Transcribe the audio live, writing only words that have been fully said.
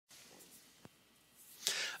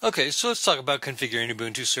Okay, so let's talk about configuring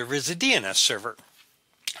Ubuntu Server as a DNS server.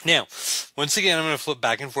 Now, once again, I'm going to flip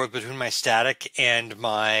back and forth between my static and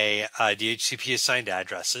my DHCP assigned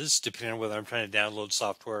addresses, depending on whether I'm trying to download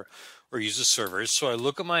software or use the servers. So I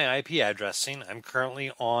look at my IP addressing. I'm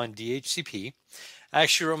currently on DHCP. I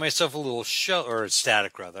actually wrote myself a little shell, or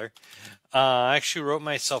static rather. I actually wrote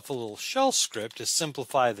myself a little shell script to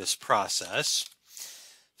simplify this process.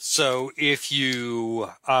 So if you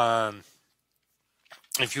want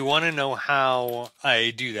to know how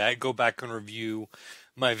I do that, go back and review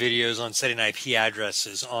my videos on setting IP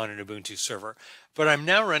addresses on an Ubuntu server. But I'm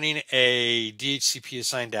now running a DHCP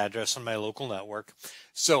assigned address on my local network,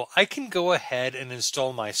 so I can go ahead and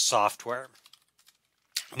install my software.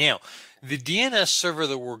 Now, the DNS server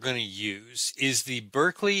that we're going to use is the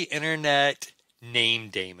Berkeley Internet Name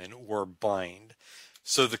Daemon, or bind.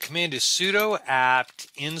 So the command is sudo apt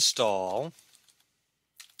install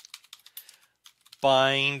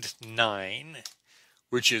bind 9,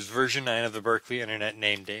 which is version 9 of the Berkeley Internet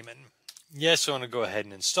Name Daemon. Yes, I want to go ahead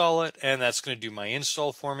and install it, and that's going to do my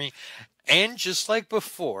install for me. And just like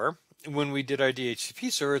before, when we did our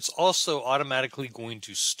DHCP server, it's also automatically going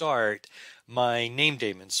to start my name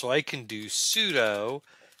daemon. So I can do sudo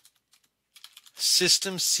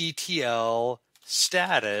systemctl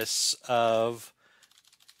status of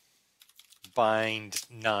bind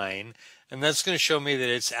 9, and that's going to show me that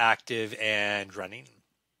it's active and running.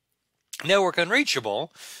 Network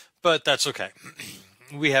unreachable, but that's okay.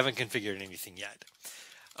 We haven't configured anything yet.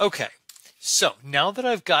 Okay, so now that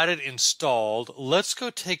I've got it installed, let's go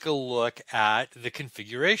take a look at the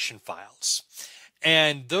configuration files.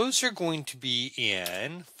 And those are going to be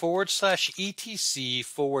in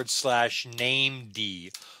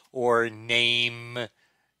 /etc/name_d, or name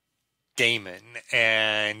daemon.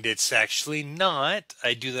 And it's actually not,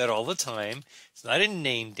 I do that all the time, it's not in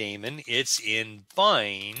name daemon, it's in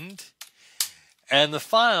bind. And the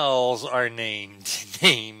files are named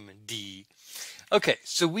named. Okay,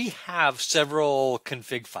 so we have several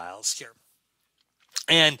config files here.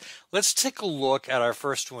 And let's take a look at our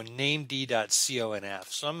first one,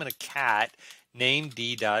 named.conf. So I'm going to cat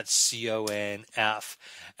named.conf.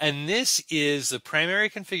 And this is the primary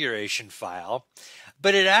configuration file,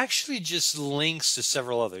 but it actually just links to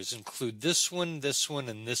several others, include this one,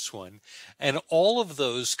 and this one. And all of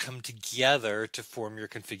those come together to form your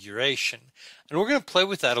configuration. And we're going to play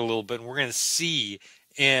with that a little bit, and we're going to see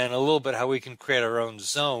in a little bit how we can create our own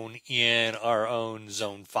zone in our own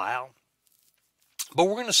zone file. But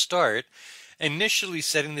we're going to start initially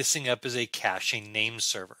setting this thing up as a caching name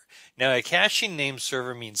server. Now, a caching name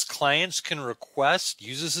server means clients can request,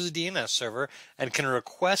 use this as a DNS server, and can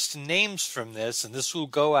request names from this, and this will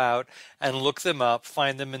go out and look them up,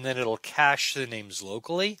 find them, and then it'll cache the names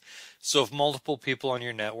locally. So if multiple people on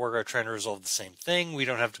your network are trying to resolve the same thing, we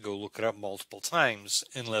don't have to go look it up multiple times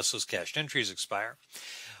unless those cached entries expire.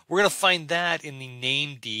 We're going to find that in the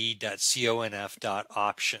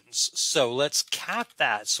named.conf.options. So let's cat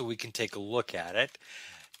that so we can take a look at it.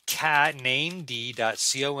 Cat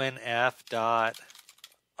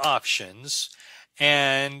named.conf.options.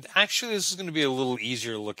 And actually, this is going to be a little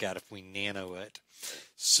easier to look at if we nano it.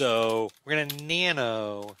 So we're going to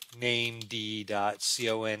nano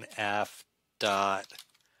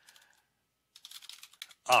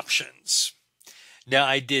named.conf.options. Now,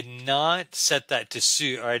 I did not set that to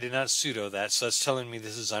sudo, or I did not sudo that, so that's telling me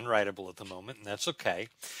this is unwritable at the moment, and that's okay.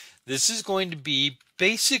 This is going to be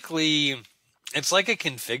basically, it's like a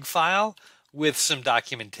config file with some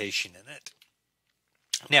documentation in it.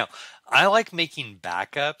 Now, I like making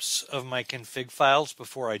backups of my config files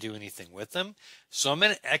before I do anything with them, so I'm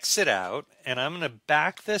going to exit out, and I'm going to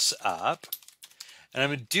back this up. And I'm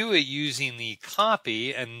going to do it using the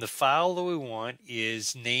copy, and the file that we want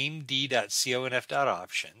is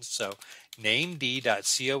named.conf.options. So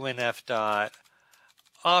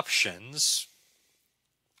named.conf.options.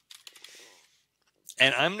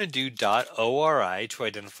 And I'm going to do .ori to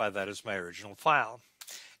identify that as my original file.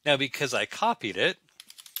 Now, because I copied it,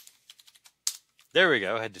 there we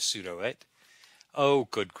go, I had to sudo it. Oh,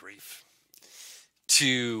 good grief.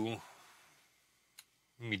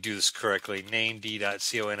 Let me do this correctly.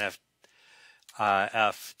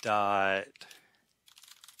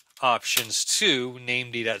 named.conf.options to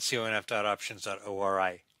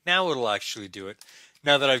named.conf.options.ori. Now it'll actually do it,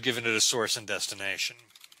 now that I've given it a source and destination.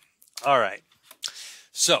 All right.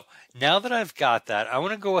 So now that I've got that, I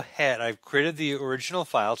want to go ahead. I've created the original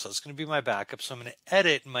file, so it's going to be my backup. So I'm going to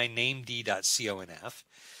edit my named.conf.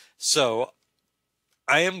 So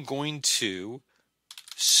I am going to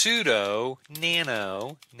sudo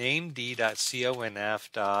nano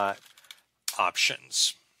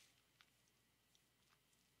named.conf.options.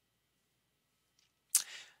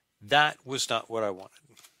 That was not what I wanted.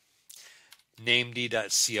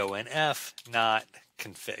 Named.conf, not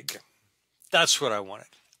config. That's what I wanted.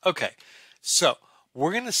 Okay, so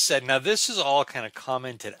we're going to set, now this is all kind of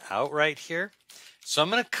commented out right here. So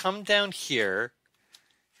I'm going to come down here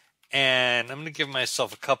and I'm going to give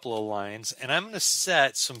myself a couple of lines and I'm going to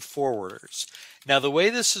set some forwarders. Now the way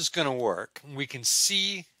this is going to work, we can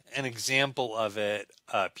see an example of it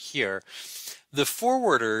up here. The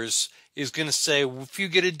forwarders is going to say, if you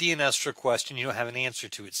get a DNS request and you don't have an answer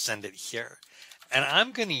to it, send it here. And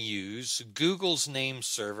I'm going to use Google's name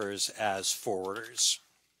servers as forwarders.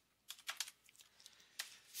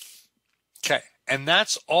 Okay, and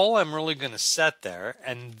that's all I'm really going to set there,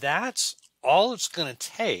 and that's all it's going to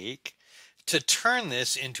take to turn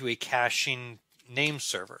this into a caching name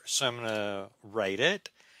server. So I'm going to write it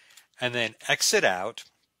and then exit out,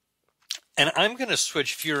 and I'm going to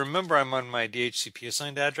switch. If you remember, I'm on my DHCP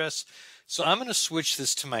assigned address, so I'm going to switch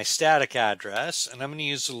this to my static address, and I'm going to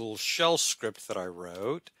use a little shell script that I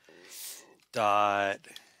wrote, .dhcp.sh,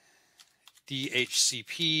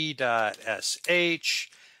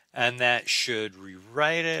 and that should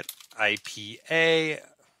rewrite it, IPA.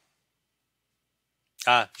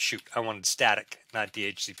 Shoot, I wanted static, not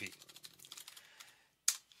DHCP.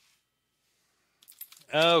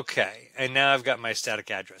 Okay, and now I've got my static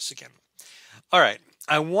address again. All right,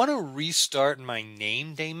 I want to restart my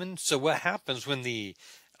name daemon. So what happens when the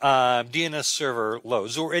DNS server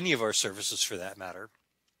loads, or any of our services for that matter,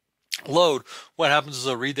 load, what happens is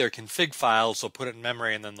they'll read their config files, they'll put it in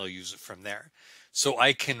memory, and then they'll use it from there. So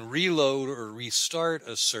I can reload or restart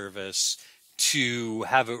a service to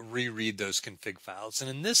have it reread those config files. And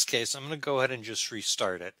in this case, I'm going to go ahead and just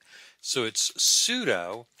restart it. So it's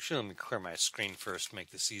sudo, actually let me clear my screen first to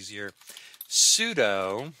make this easier,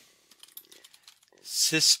 sudo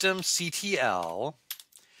systemctl,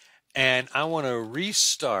 and I want to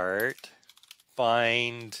restart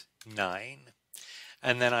bind 9.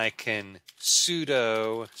 And then I can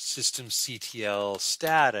sudo systemctl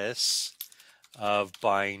status of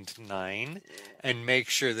bind 9 and make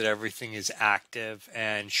sure that everything is active,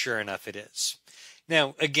 and sure enough it is.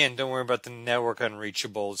 Now again, don't worry about the network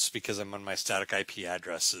unreachable, it's because I'm on my static IP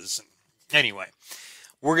addresses. Anyway,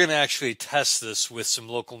 we're going to actually test this with some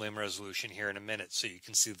local name resolution here in a minute so you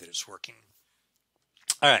can see that it's working.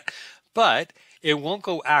 Alright, but it won't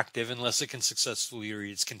go active unless it can successfully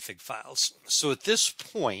read its config files. So at this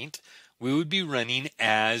point, we would be running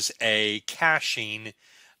as a caching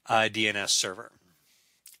DNS server.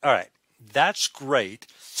 All right, that's great,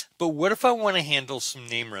 but what if I want to handle some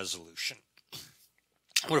name resolution?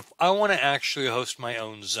 What if I want to actually host my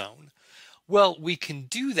own zone? Well, we can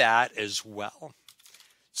do that as well.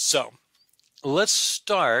 So let's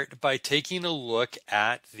start by taking a look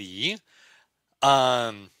at the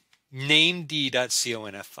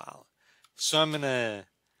named.conf file. So I'm going to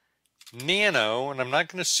nano, and I'm not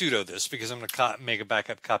going to sudo this because I'm going to make a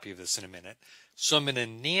backup copy of this in a minute. So I'm going to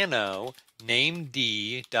nano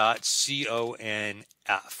named.conf,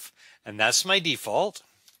 and that's my default.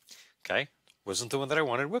 Okay, wasn't the one that I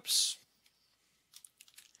wanted. Whoops.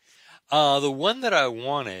 The one that I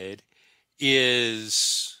wanted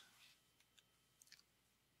is,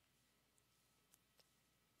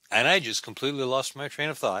 and I just completely lost my train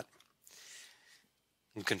of thought.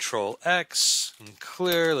 And Control X and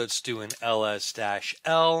clear. Let's do an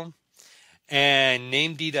ls-l. And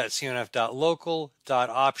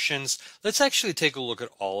named.conf.local.options. Let's actually take a look at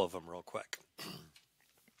all of them real quick.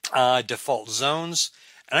 Default zones,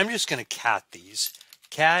 and I'm just going to cat these.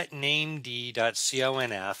 Cat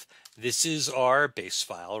named.conf. This is our base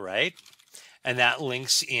file, right? And that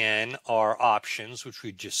links in our options, which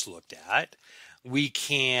we just looked at. We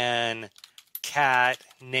can cat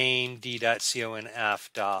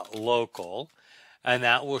named.conf.local, and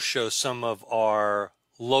that will show some of our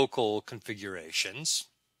local configurations.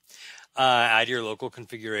 Add your local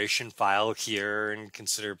configuration file here and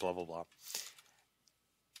consider blah, blah, blah.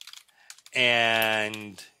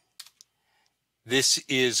 And this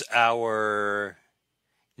is our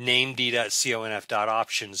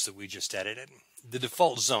named.conf.options that we just edited. The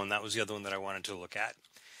default zone, that was the other one that I wanted to look at.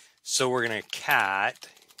 So we're going to cat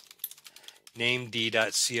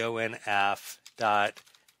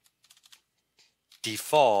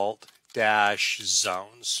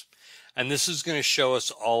named.conf.default-zones. And this is going to show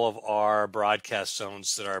us all of our broadcast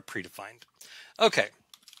zones that are predefined. Okay,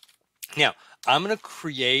 now I'm going to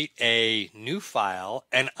create a new file,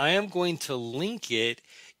 and I am going to link it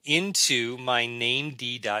into my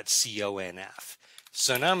named.conf.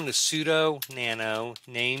 So now I'm going to sudo nano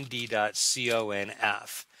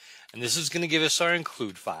named.conf. And this is going to give us our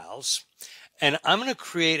include files. And I'm going to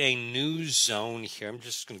create a new zone here. I'm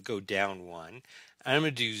just going to go down one. And I'm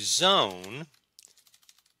going to do zone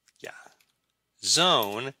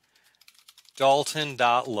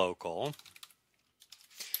Dalton.local.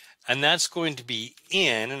 And that's going to be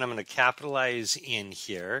in, and I'm going to capitalize in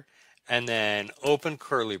here, and then open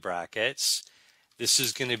curly brackets. This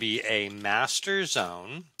is going to be a master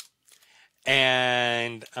zone,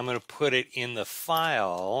 and I'm going to put it in the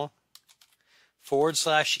file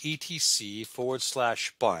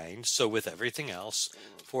 /etc/bind, so with everything else,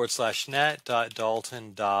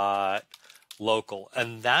 /net.dalton.local.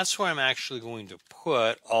 And that's where I'm actually going to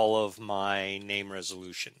put all of my name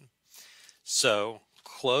resolution. So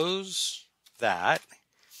close that.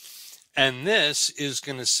 And this is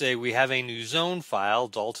going to say we have a new zone file,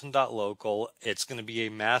 dalton.local. It's going to be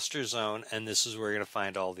a master zone, and this is where we're going to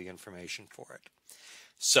find all the information for it.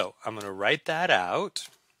 So I'm going to write that out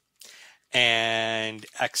and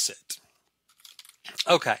exit.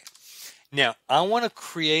 Okay, now I want to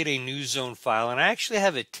create a new zone file, and I actually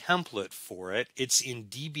have a template for it. It's in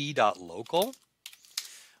db.local,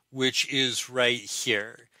 which is right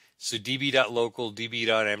here. So db.local,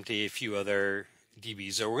 db.empty, a few other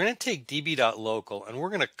DBs. So we're going to take db.local and we're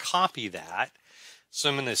going to copy that. So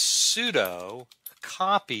I'm going to sudo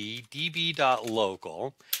copy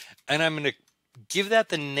db.local, and I'm going to give that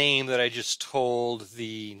the name that I just told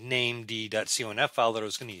the named.conf file that I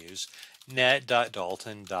was going to use,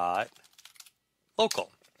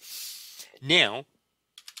 net.dalton.local. Now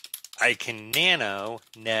I can nano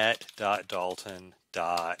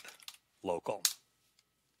net.dalton.local.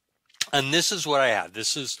 And this is what I have.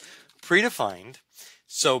 This is predefined.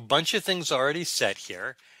 So a bunch of things already set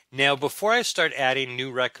here. Now, before I start adding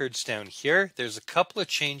new records down here, there's a couple of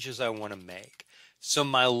changes I want to make. So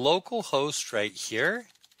my local host right here,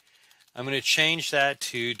 I'm going to change that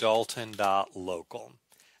to dalton.local.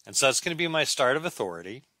 And so that's going to be my start of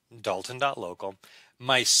authority, dalton.local.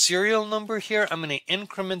 My serial number here, I'm going to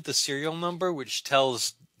increment the serial number, which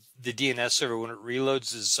tells the DNS server when it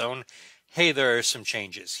reloads the zone, hey, there are some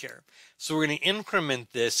changes here. So we're going to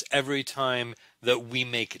increment this every time that we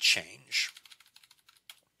make a change.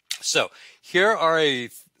 So here are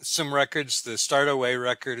some records. The start away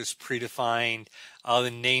record is predefined.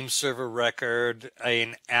 The name server record,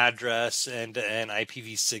 an address, and an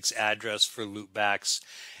IPv6 address for loopbacks.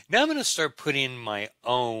 Now I'm going to start putting in my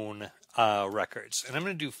own records. And I'm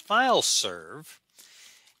going to do file serve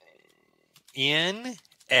in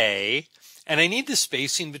a, and I need the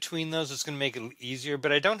spacing between those. It's going to make it easier,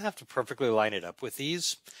 but I don't have to perfectly line it up with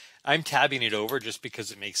these. I'm tabbing it over just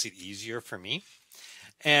because it makes it easier for me.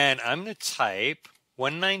 And I'm going to type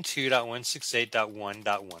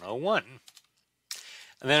 192.168.1.101.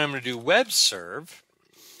 And then I'm going to do web serve,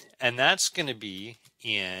 and that's going to be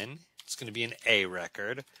in, it's going to be an A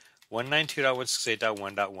record,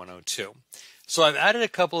 192.168.1.102. So I've added a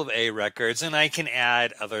couple of A records, and I can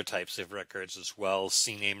add other types of records as well,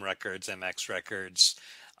 CNAME records, MX records,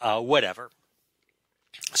 whatever.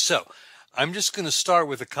 So I'm just going to start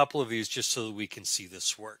with a couple of these just so that we can see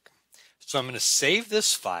this work. So I'm going to save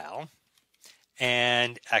this file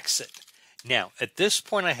and exit. Now, at this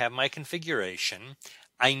point, I have my configuration.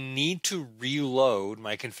 I need to reload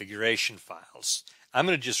my configuration files. I'm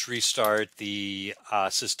going to just restart the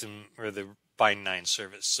system or the bind9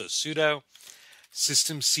 service. So sudo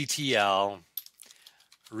systemctl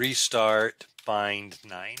restart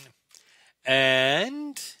bind9.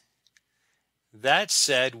 And that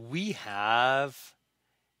said, we have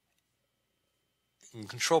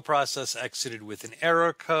control process exited with an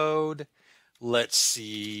error code. Let's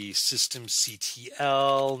see,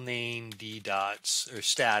 systemctl name d dots or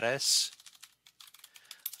status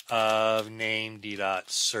of name d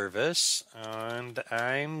dot service, and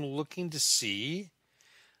I'm looking to see.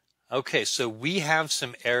 Okay, so we have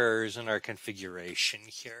some errors in our configuration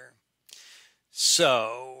here.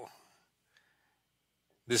 So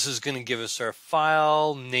this is going to give us our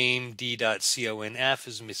file name d.conf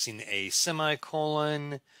is missing a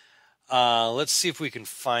semicolon. Let's see if we can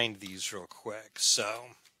find these real quick.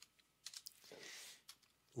 So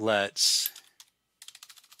let's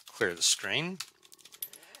clear the screen.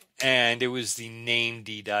 And it was the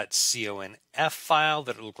named.conf file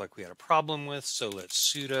that it looked like we had a problem with. So let's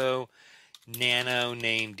sudo nano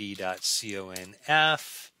named.conf.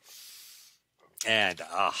 And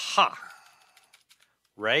aha!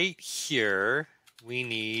 Right here, we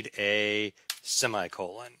need a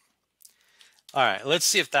semicolon. All right, let's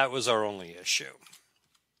see if that was our only issue.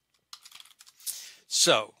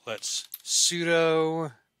 So let's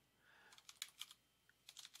sudo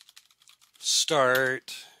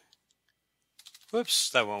start, whoops,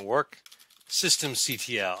 that won't work,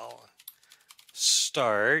 systemctl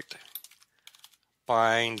start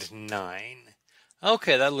bind 9.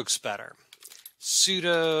 Okay, that looks better.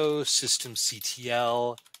 Sudo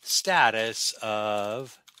systemctl status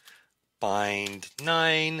of bind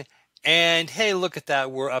 9. And hey, look at that,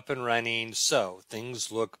 we're up and running, so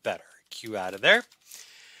things look better. Q out of there.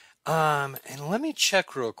 And let me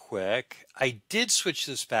check real quick. I did switch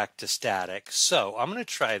this back to static, so I'm going to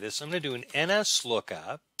try this. I'm going to do an NS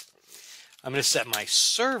lookup. I'm going to set my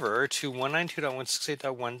server to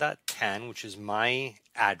 192.168.1.10, which is my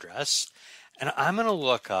address. And I'm going to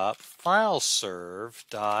look up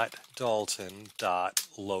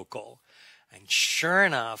fileserve.dalton.local. And sure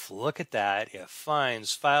enough, look at that. It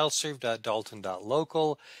finds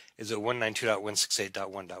fileserve.dalton.local is at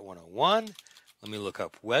 192.168.1.101. Let me look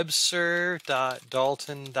up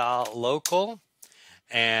webserve.dalton.local.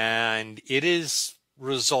 And it is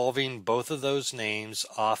resolving both of those names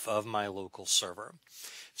off of my local server.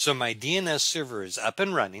 So my DNS server is up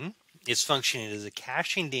and running. It's functioning as a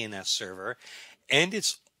caching DNS server, and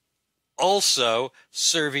it's also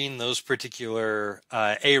serving those particular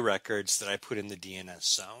A records that I put in the DNS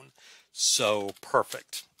zone. So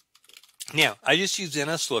perfect. Now, I just use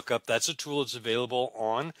NSLookup. That's a tool that's available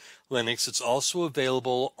on Linux. It's also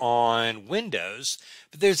available on Windows.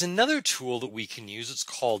 But there's another tool that we can use. It's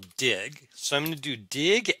called dig. So I'm going to do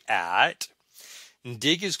dig at, and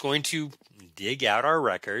dig is going to dig out our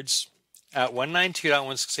records at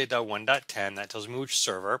 192.168.1.10. That tells me which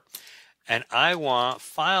server. And I want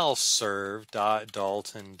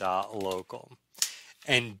fileserve.dalton.local.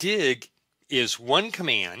 And dig is one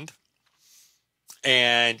command,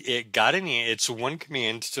 and it's one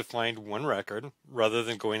command to find one record rather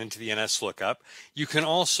than going into the NSLookup. You can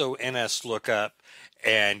also NSLookup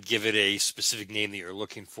and give it a specific name that you're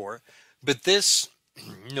looking for. But this,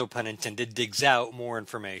 no pun intended, digs out more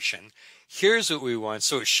information. Here's what we want.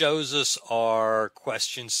 So it shows us our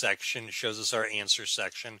question section. It shows us our answer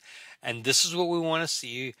section. And this is what we want to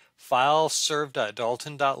see.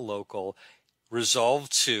 Fileserve.dalton.local resolve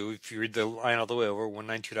to, if you read the line all the way over,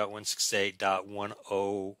 192.168.10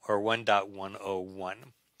 or 1.101.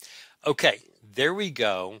 Okay, there we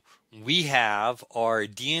go. We have our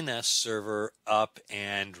DNS server up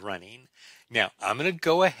and running. Now, I'm going to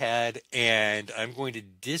go ahead and I'm going to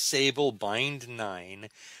disable bind 9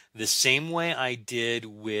 the same way I did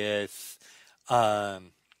with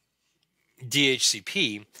DHCP,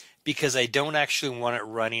 because I don't actually want it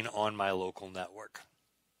running on my local network.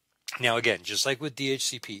 Now again, just like with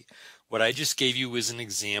DHCP, what I just gave you was an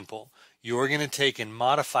example. You're going to take and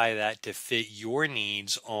modify that to fit your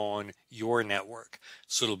needs on your network.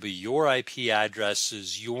 So it'll be your IP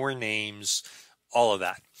addresses, your names, all of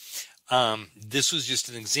that. This was just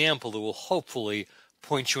an example that will hopefully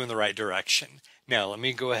point you in the right direction. Now let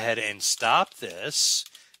me go ahead and stop this.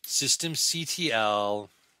 Systemctl,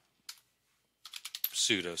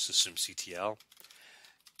 sudo systemctl,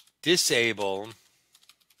 disable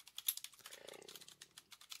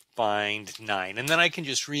bind 9, and then I can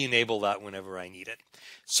just re-enable that whenever I need it.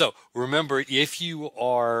 So remember, if you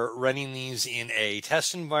are running these in a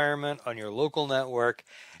test environment on your local network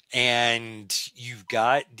and you've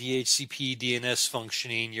got DHCP DNS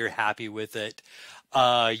functioning, you're happy with it,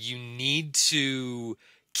 you need to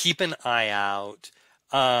keep an eye out.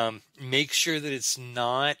 Make sure that it's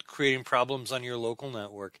not creating problems on your local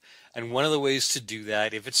network. And one of the ways to do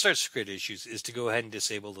that, if it starts to create issues, is to go ahead and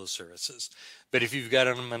disable those services. But if you've got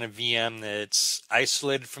them on a VM that's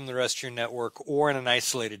isolated from the rest of your network or on an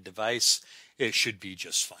isolated device, it should be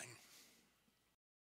just fine.